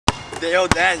Yo,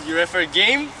 Dan, you ready for a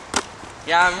game?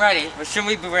 Yeah, I'm ready. But shouldn't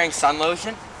we be wearing sun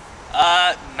lotion?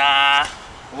 Nah.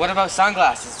 What about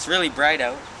sunglasses? It's really bright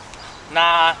out.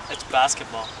 Nah, it's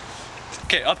basketball.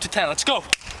 Okay, up to 10, let's go.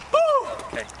 Woo!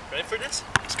 Okay, ready for this?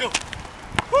 Let's go.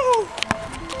 Woo!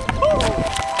 Woo!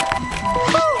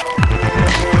 Woo!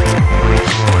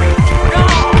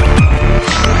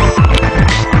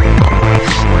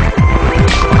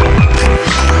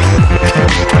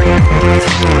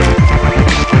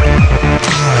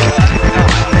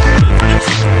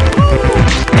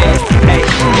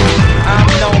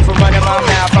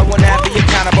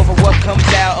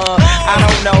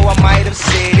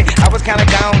 Kinda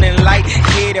down and light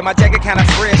headed, my jacket kinda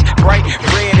fresh, bright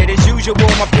red. And as usual,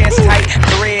 my pants tight,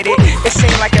 threaded. It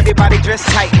seems like everybody dressed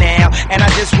tight now, and I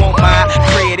just want my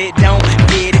credit. Don't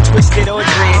get it twisted or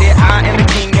dreaded. I am the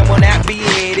king and will not be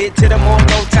headed to the more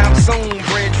no time soon,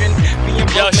 brethren.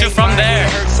 Yo, shoot from there.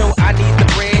 So I need the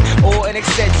bread or an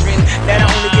Excedrin that I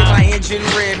only get my engine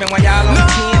revving. While y'all on 10,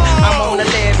 I'm on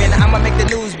 11. I'ma make the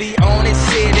news be on at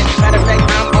 7. Matter of fact,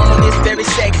 I'm on this very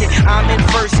second. I'm in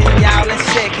first and y'all in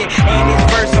second. And this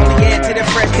verse only add to the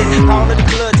freshness. All of the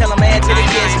blood, tell them add to the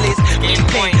guest list. You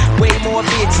think way more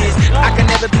bitches. I can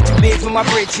never be too big for my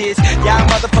britches. Y'all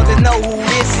motherfuckers know who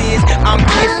this is. I'm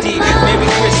gifted. Merry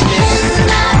Christmas.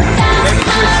 Merry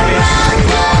Christmas.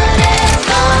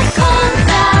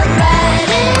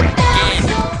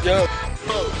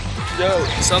 Yo,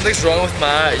 something's wrong with my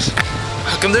eyes.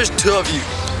 How come there's two of you?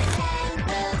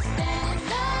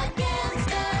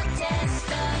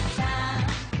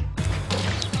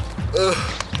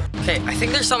 Okay, I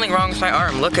think there's something wrong with my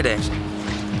arm. Look at it.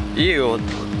 Ew,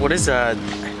 what is that?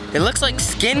 It looks like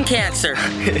skin cancer.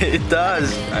 It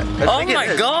does. Oh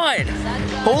my god!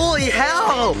 Holy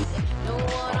hell!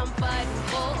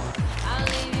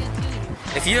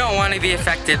 If you don't want to be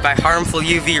affected by harmful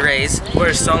UV rays,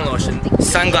 wear sun lotion,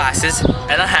 sunglasses,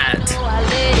 and a hat.